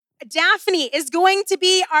Daphne is going to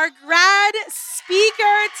be our grad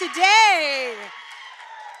speaker today.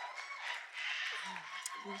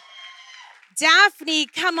 Daphne,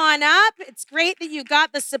 come on up. It's great that you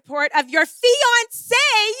got the support of your fiancé.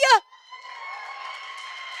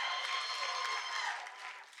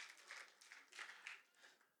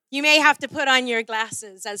 You may have to put on your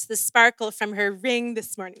glasses as the sparkle from her ring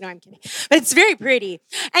this morning. No, I'm kidding. But it's very pretty.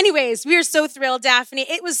 Anyways, we are so thrilled, Daphne.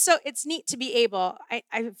 It's neat to be able,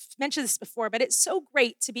 I've mentioned this before, but it's so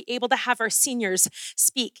great to be able to have our seniors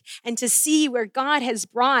speak and to see where God has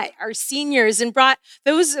brought our seniors and brought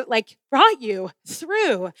you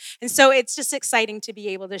through. And so it's just exciting to be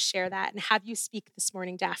able to share that and have you speak this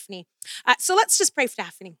morning, Daphne. So let's just pray for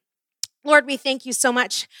Daphne. Lord, we thank you so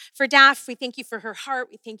much for Daph. We thank you for her heart.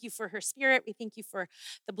 We thank you for her spirit. We thank you for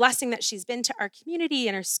the blessing that she's been to our community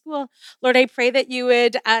and our school. Lord, I pray that you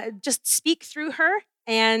would just speak through her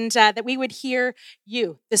and that we would hear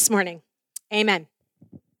you this morning. Amen.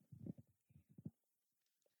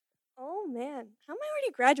 Oh man, how am I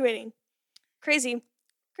already graduating?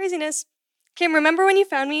 Craziness. Kim, remember when you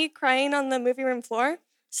found me crying on the movie room floor,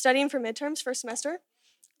 studying for midterms first semester?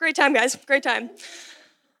 Great time, guys, great time.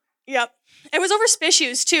 Yep. It was over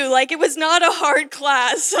Spishues, too. It was not a hard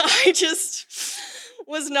class. I just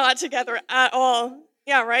was not together at all.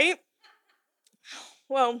 Yeah, right?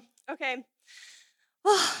 Whoa. Okay.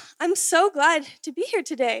 Oh, I'm so glad to be here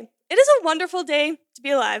today. It is a wonderful day to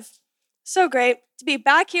be alive. So great to be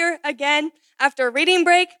back here again after a reading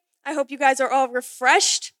break. I hope you guys are all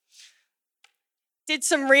refreshed. Did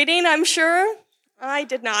some reading, I'm sure. I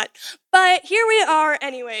did not. But here we are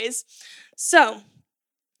anyways. So,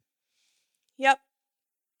 yep.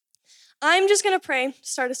 I'm just going to pray to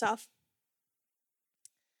start us off.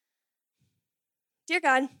 Dear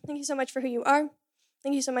God, thank you so much for who you are.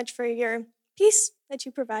 Thank you so much for your peace that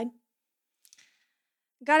you provide.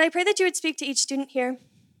 God, I pray that you would speak to each student here,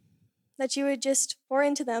 that you would just pour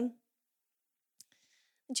into them,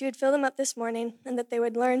 that you would fill them up this morning, and that they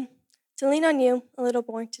would learn to lean on you a little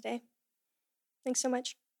more today. Thanks so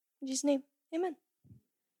much. In Jesus' name, amen.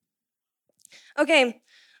 Okay.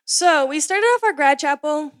 So we started off our grad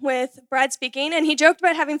chapel with Brad speaking, and he joked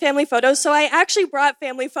about having family photos, so I actually brought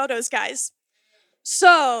family photos, guys.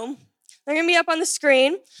 So they're going to be up on the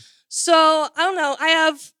screen. So, I don't know,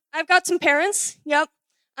 I've got some parents, yep.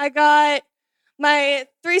 I got my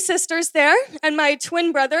 3 sisters there, and my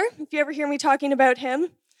twin brother, if you ever hear me talking about him,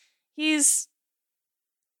 he's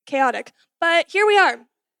chaotic. But here we are.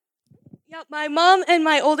 Yep, my mom and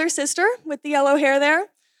my older sister with the yellow hair there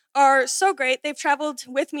are so great. They've traveled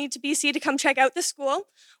with me to BC to come check out the school.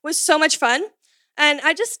 It was so much fun. And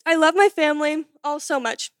I love my family all so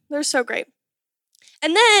much. They're so great.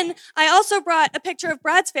 And then I also brought a picture of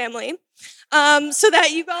Brad's family so that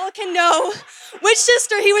you all can know which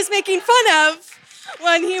sister he was making fun of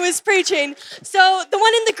when he was preaching. So the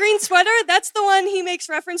one in the green sweater, that's the one he makes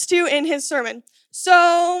reference to in his sermon.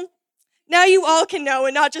 So now you all can know,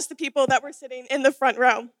 and not just the people that were sitting in the front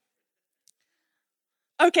row.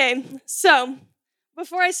 Okay, so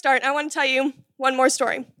before I start, I want to tell you one more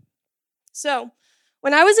story. So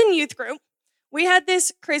when I was in youth group, we had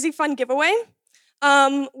this crazy fun giveaway,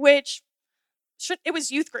 it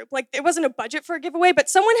was youth group. It wasn't a budget for a giveaway, but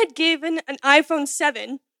someone had given an iPhone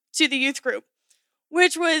 7 to the youth group,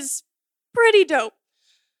 which was pretty dope.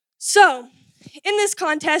 So in this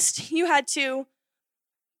contest, you had to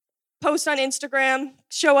post on Instagram,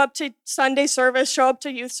 show up to Sunday service, show up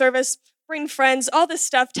to youth service, bring friends, all this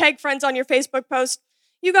stuff, tag friends on your Facebook post.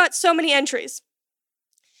 You got so many entries.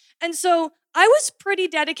 And so I was pretty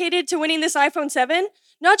dedicated to winning this iPhone 7,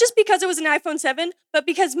 not just because it was an iPhone 7, but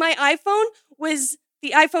because my iPhone was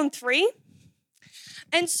the iPhone 3.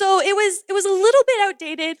 And so it was a little bit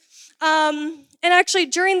outdated. And actually,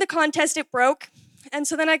 during the contest, it broke. And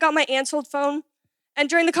so then I got my aunt's old phone. And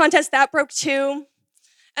during the contest, that broke too.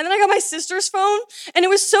 And then I got my sister's phone. And it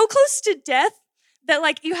was so close to death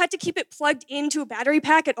that you had to keep it plugged into a battery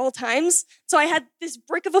pack at all times. So I had this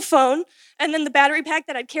brick of a phone and then the battery pack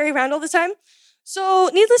that I'd carry around all the time. So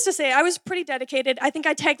needless to say, I was pretty dedicated. I think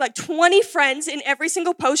I tagged 20 friends in every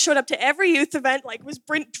single post, showed up to every youth event, was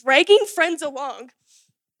dragging friends along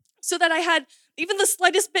so that I had even the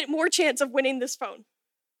slightest bit more chance of winning this phone.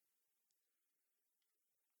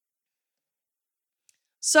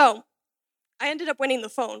 So I ended up winning the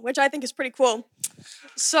phone, which I think is pretty cool.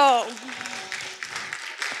 So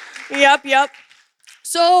Yep.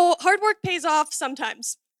 So hard work pays off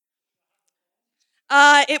sometimes.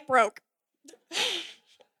 It broke.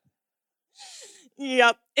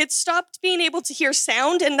 Yep. It stopped being able to hear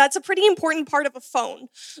sound, and that's a pretty important part of a phone.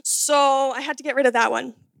 So I had to get rid of that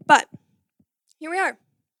one. But here we are.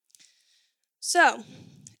 So,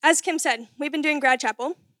 as Kim said, we've been doing Grad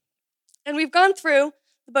Chapel, and we've gone through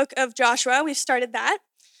the book of Joshua. We've started that.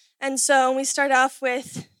 And so we start off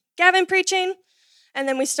with Gavin preaching, and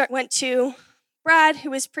then we went to Brad,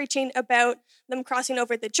 who was preaching about them crossing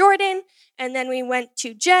over the Jordan, and then we went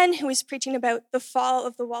to Jen, who was preaching about the fall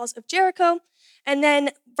of the walls of Jericho, and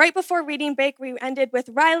then right before reading break, we ended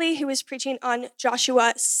with Riley, who was preaching on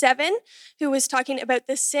Joshua 7, who was talking about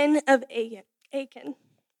the sin of Achan.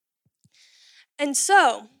 And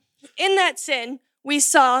so, in that sin, we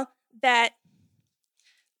saw that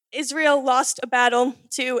Israel lost a battle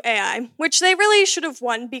to Ai, which they really should have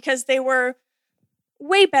won because they were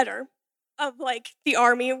way better of the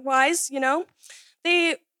army wise,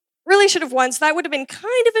 They really should have won, so that would have been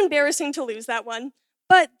kind of embarrassing to lose that one,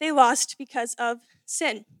 but they lost because of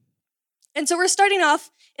sin. And so we're starting off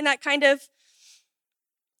in that kind of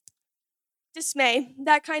dismay,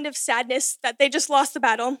 that kind of sadness that they just lost the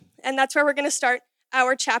battle, and that's where we're going to start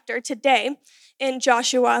our chapter today in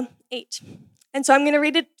Joshua 8. And so I'm going to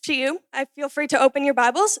read it to you. I feel free to open your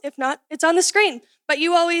Bibles. If not, it's on the screen. But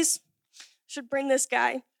you always should bring this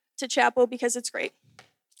guy to chapel because it's great.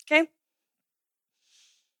 Okay?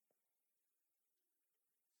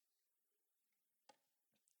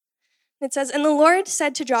 It says, "And the Lord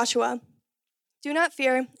said to Joshua, 'Do not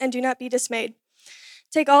fear and do not be dismayed.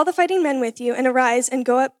 Take all the fighting men with you and arise and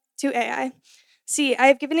go up to Ai. See, I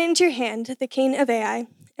have given into your hand the king of Ai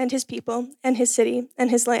and his people and his city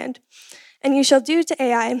and his land. And you shall do to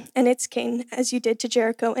Ai and its king as you did to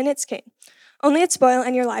Jericho and its king. Only its spoil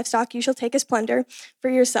and your livestock you shall take as plunder for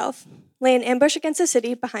yourself. Lay an ambush against the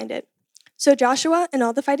city behind it.' So Joshua and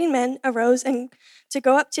all the fighting men arose and to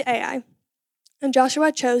go up to Ai. And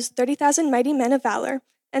Joshua chose 30,000 mighty men of valor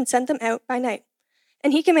and sent them out by night.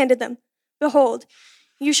 And he commanded them, 'Behold,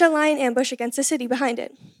 you shall lie in ambush against the city behind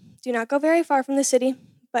it. Do not go very far from the city,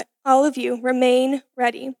 but all of you remain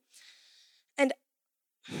ready.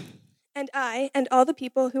 And I and all the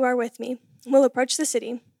people who are with me will approach the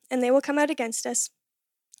city, and they will come out against us.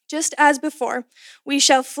 Just as before, we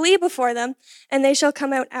shall flee before them, and they shall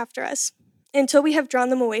come out after us, until we have drawn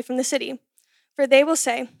them away from the city. For they will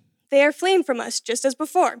say, they are fleeing from us, just as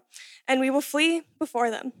before, and we will flee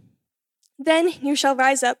before them. Then you shall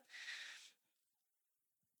rise up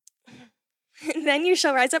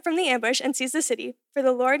from the ambush and seize the city, for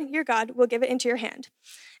the Lord your God will give it into your hand.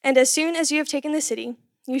 And as soon as you have taken the city,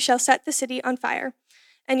 you shall set the city on fire,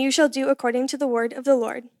 and you shall do according to the word of the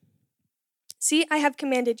Lord. See, I have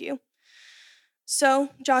commanded you.'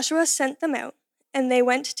 So Joshua sent them out, and they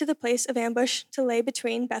went to the place of ambush to lay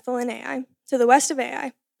between Bethel and Ai, to the west of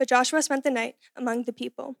Ai. But Joshua spent the night among the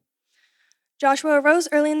people. Joshua arose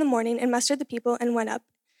early in the morning and mustered the people and went up,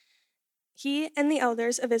 he and the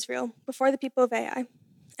elders of Israel, before the people of Ai.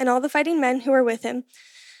 And all the fighting men who were with him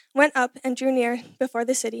went up and drew near before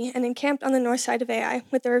the city and encamped on the north side of Ai,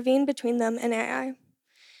 with the ravine between them and Ai.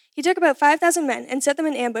 He took about 5,000 men and set them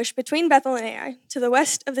in ambush between Bethel and Ai, to the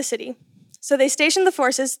west of the city. So they stationed the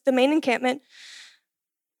forces, the main encampment,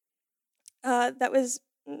 that was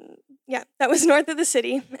north of the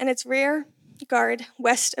city, and its rear guard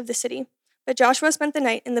west of the city. But Joshua spent the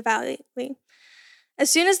night in the valley. As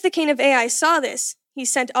soon as the king of Ai saw this, he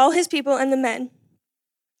sent all his people, and the men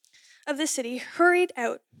of the city hurried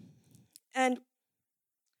out and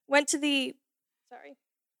went out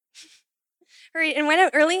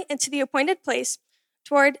early into the appointed place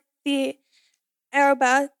toward the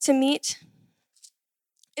Arabah to meet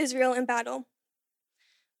Israel in battle.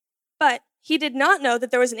 But he did not know that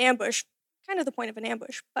there was an ambush, kind of the point of an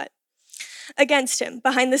ambush, but against him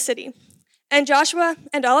behind the city. And Joshua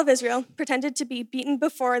and all of Israel pretended to be beaten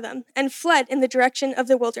before them and fled in the direction of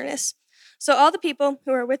the wilderness. So all the people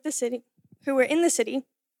who were in the city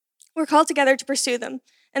were called together to pursue them.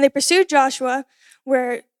 And they pursued Joshua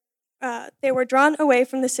where they were drawn away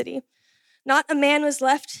from the city. Not a man was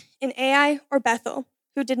left in Ai or Bethel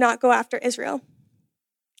who did not go after Israel.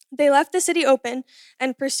 They left the city open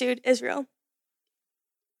and pursued Israel.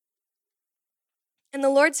 And the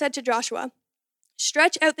Lord said to Joshua,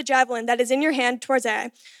 "Stretch out the javelin that is in your hand towards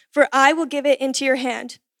Ai, for I will give it into your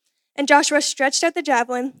hand." And Joshua stretched out the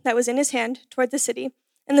javelin that was in his hand toward the city,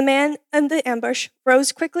 and the man in the ambush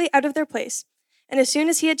rose quickly out of their place. And as soon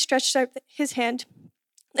as he had stretched out his hand,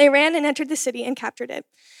 they ran and entered the city and captured it.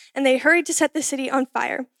 And they hurried to set the city on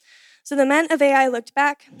fire. So the men of Ai looked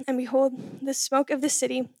back, and behold, the smoke of the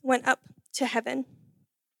city went up to heaven.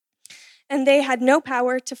 And they had no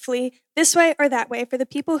power to flee this way or that way, for the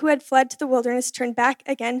people who had fled to the wilderness turned back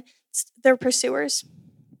against their pursuers.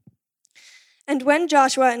 And when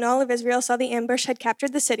Joshua and all of Israel saw the ambush had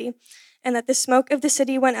captured the city, and that the smoke of the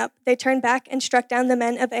city went up, they turned back and struck down the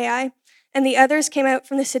men of Ai And the others came out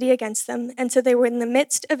from the city against them, and so they were in the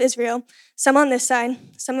midst of Israel, some on this side,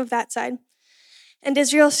 some of that side. And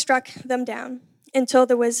Israel struck them down, until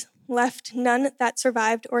there was left none that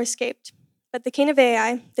survived or escaped. But the king of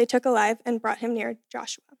Ai they took alive and brought him near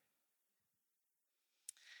Joshua.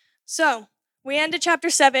 So, we ended chapter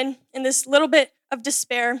 7 in this little bit of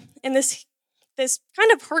despair, in this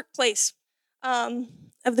kind of hurt place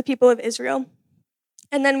of the people of Israel.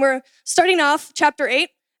 And then we're starting off chapter 8,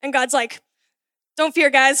 and God's like, don't fear,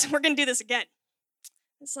 guys, we're going to do this again.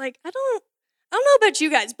 It's like, I don't know about you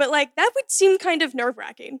guys, but like that would seem kind of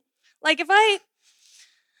nerve-wracking. Like if I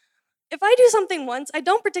do something once, I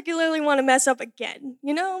don't particularly want to mess up again,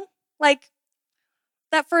 you know? Like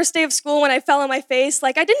that first day of school when I fell on my face,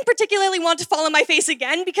 like I didn't particularly want to fall on my face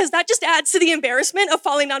again because that just adds to the embarrassment of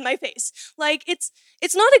falling on my face. Like it's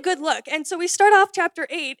not a good look. And so we start off chapter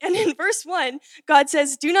 8, and in verse 1, God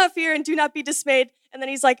says, do not fear and do not be dismayed. And then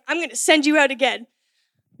he's like, I'm going to send you out again.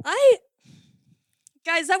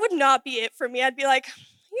 Guys, that would not be it for me. I'd be like,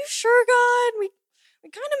 are you sure, God? We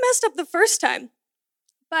kind of messed up the first time.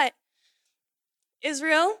 But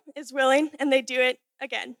Israel is willing, and they do it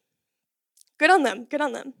again. Good on them, good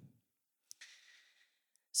on them.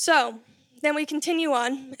 So, then we continue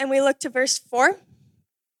on, and we look to verse 4.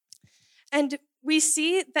 And we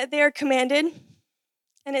see that they are commanded,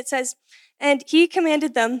 and it says, and he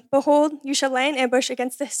commanded them, behold, you shall lay an ambush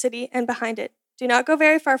against the city and behind it. Do not go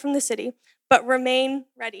very far from the city, but remain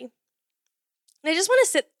ready. And I just want to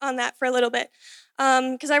sit on that for a little bit,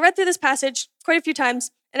 because I read through this passage quite a few times,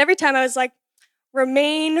 and every time I was like,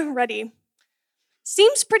 remain ready.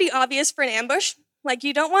 Seems pretty obvious for an ambush. Like,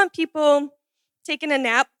 you don't want people taking a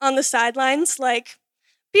nap on the sidelines, like,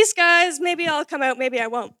 peace, guys, maybe I'll come out, maybe I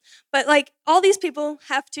won't. But, like, all these people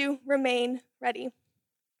have to remain ready.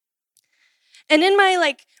 And in my,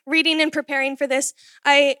 like, reading and preparing for this,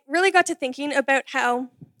 I really got to thinking about how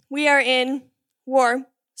we are in war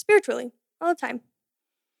spiritually all the time.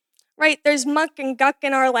 Right? There's muck and guck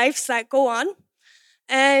in our lives that go on,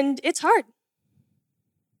 and it's hard.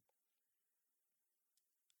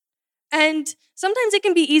 And sometimes it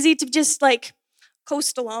can be easy to just like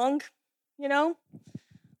coast along, you know?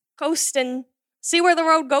 Coast and see where the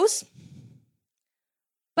road goes.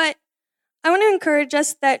 But I want to encourage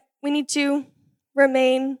us that we need to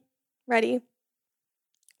remain ready.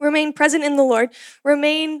 Remain present in the Lord.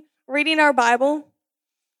 Remain reading our Bible.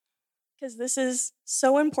 Because this is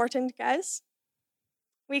so important, guys.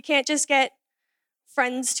 We can't just get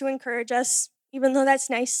friends to encourage us, even though that's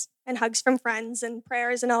nice, and hugs from friends and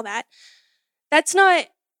prayers and all that. That's not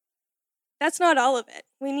all of it.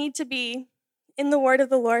 We need to be in the word of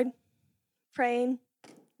the Lord, praying,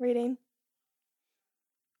 reading.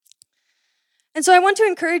 And so I want to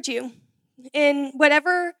encourage you in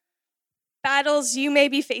whatever battles you may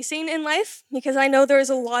be facing in life, because I know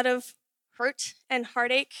there's a lot of hurt and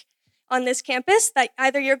heartache on this campus that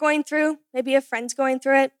either you're going through, maybe a friend's going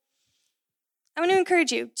through it. I want to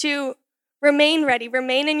encourage you to remain ready,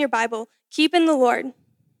 remain in your Bible, keep in the Lord.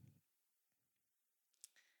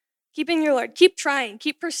 Keep in your Lord, keep trying,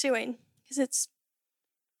 keep pursuing, because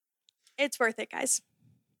it's worth it, guys.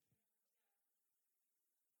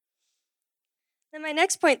 Then my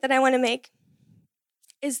next point that I want to make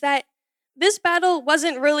is that this battle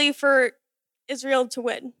wasn't really for Israel to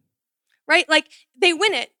win, right? Like, they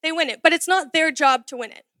win it, but it's not their job to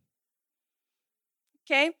win it,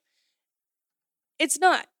 okay? It's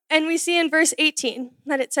not. And we see in verse 18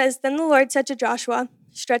 that it says, then the Lord said to Joshua,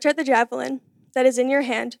 stretch out the javelin that is in your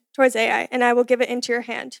hand towards Ai, and I will give it into your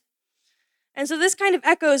hand. And so this kind of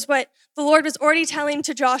echoes what the Lord was already telling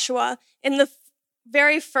to Joshua in the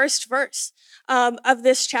very first verse of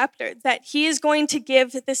this chapter, that he is going to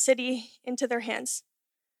give the city into their hands.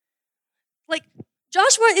 Like,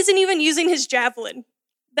 Joshua isn't even using his javelin.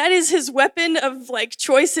 That is his weapon of like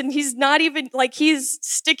choice, and he's not even, like, he's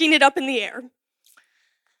sticking it up in the air.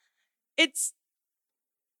 That's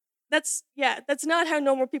not how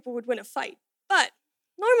normal people would win a fight. But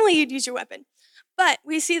normally you'd use your weapon. But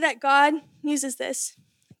we see that God uses this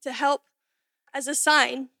to help as a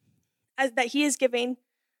sign that he is giving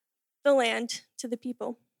the land to the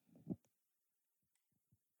people.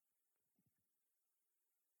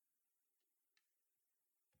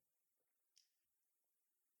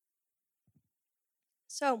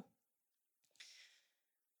 So,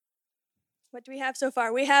 what do we have so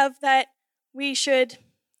far? We have that we should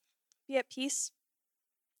be at peace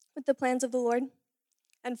with the plans of the Lord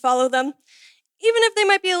and follow them, even if they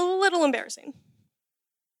might be a little embarrassing.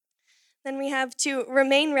 Then we have to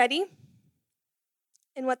remain ready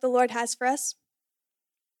in what the Lord has for us.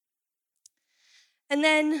 And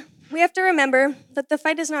then we have to remember that the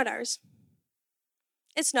fight is not ours.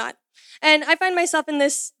 It's not. And I find myself in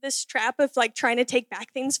this trap of like trying to take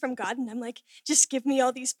back things from God, and I'm like, just give me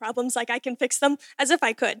all these problems like I can fix them, as if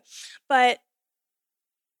I could. But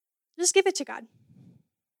just give it to God.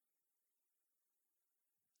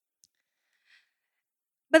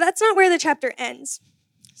 But that's not where the chapter ends.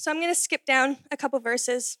 So I'm going to skip down a couple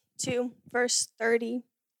verses to verse 30.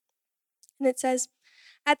 And it says,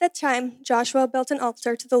 "At that time, Joshua built an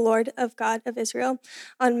altar to the Lord of God of Israel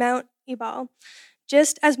on Mount Ebal,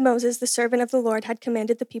 just as Moses, the servant of the Lord, had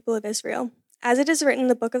commanded the people of Israel. As it is written in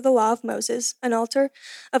the book of the law of Moses, an altar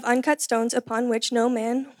of uncut stones upon which no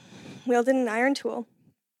man wielded an iron tool.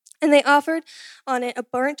 And they offered on it a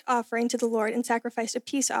burnt offering to the Lord and sacrificed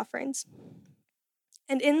peace offerings.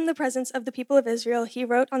 And in the presence of the people of Israel, he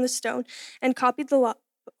wrote on the stone and copied the law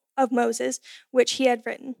of Moses, which he had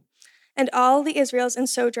written. And all the Israelites and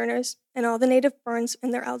sojourners, and all the native borns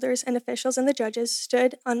and their elders and officials and the judges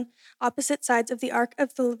stood on opposite sides of the ark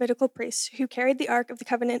of the Levitical priests, who carried the ark of the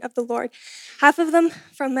covenant of the Lord, half of them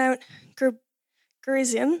from Mount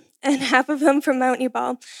Gerizim, and half of them from Mount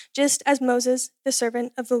Ebal, just as Moses, the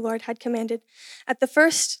servant of the Lord, had commanded, at the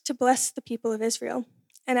first to bless the people of Israel.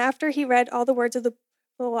 And after he read all the words of the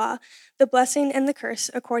law, the blessing and the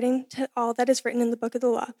curse, according to all that is written in the book of the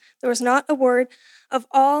law, there was not a word of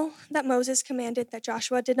all that Moses commanded that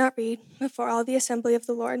Joshua did not read before all the assembly of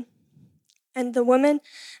the Lord, and the women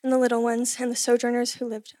and the little ones and the sojourners who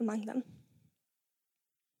lived among them."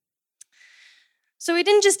 So we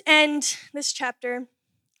didn't just end this chapter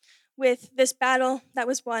with this battle that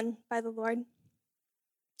was won by the Lord,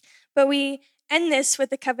 but we end this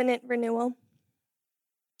with a covenant renewal.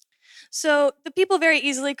 So the people very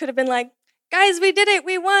easily could have been like, "Guys, we did it,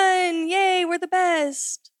 we won, yay, we're the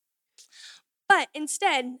best." But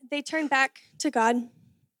instead, they turn back to God.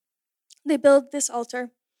 They build this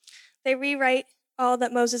altar. They rewrite all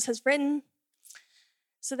that Moses has written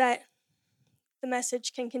so that the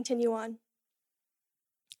message can continue on,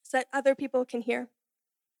 so that other people can hear.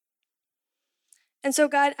 And so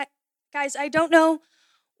guys, I don't know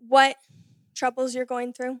what troubles you're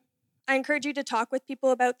going through. I encourage you to talk with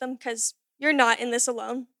people about them because you're not in this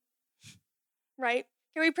alone, right?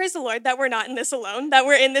 Can we praise the Lord that we're not in this alone, that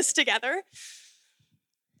we're in this together?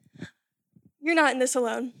 You're not in this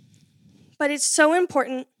alone. But it's so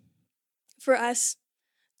important for us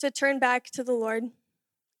to turn back to the Lord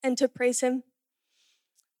and to praise him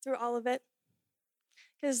through all of it.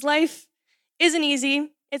 Because life isn't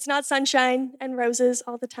easy. It's not sunshine and roses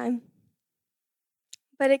all the time.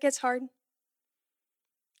 But it gets hard.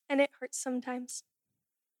 And it hurts sometimes.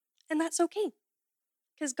 And that's okay.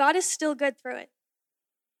 Because God is still good through it.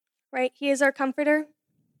 Right? He is our comforter.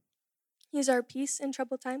 He is our peace in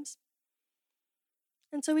troubled times.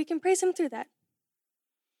 And so we can praise him through that.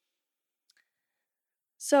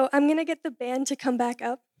 So I'm going to get the band to come back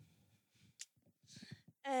up.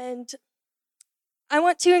 And I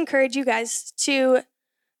want to encourage you guys to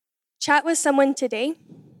chat with someone today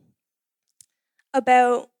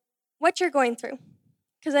about what you're going through.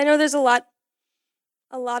 Because I know there's a lot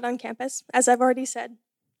on campus, as I've already said.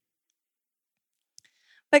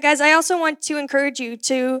 But guys, I also want to encourage you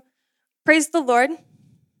to praise the Lord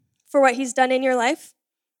for what he's done in your life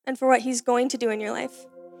and for what he's going to do in your life.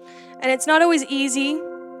 And it's not always easy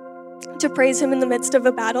to praise him in the midst of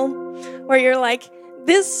a battle where you're like,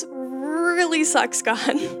 this really sucks, God.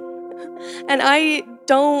 And I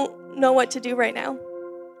don't know what to do right now.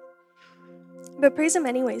 But praise him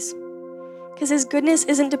anyways. Because his goodness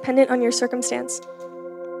isn't dependent on your circumstance.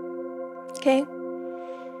 Okay?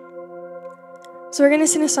 So we're going to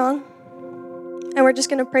sing a song. And we're just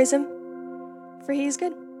going to praise him for he is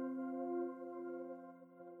good.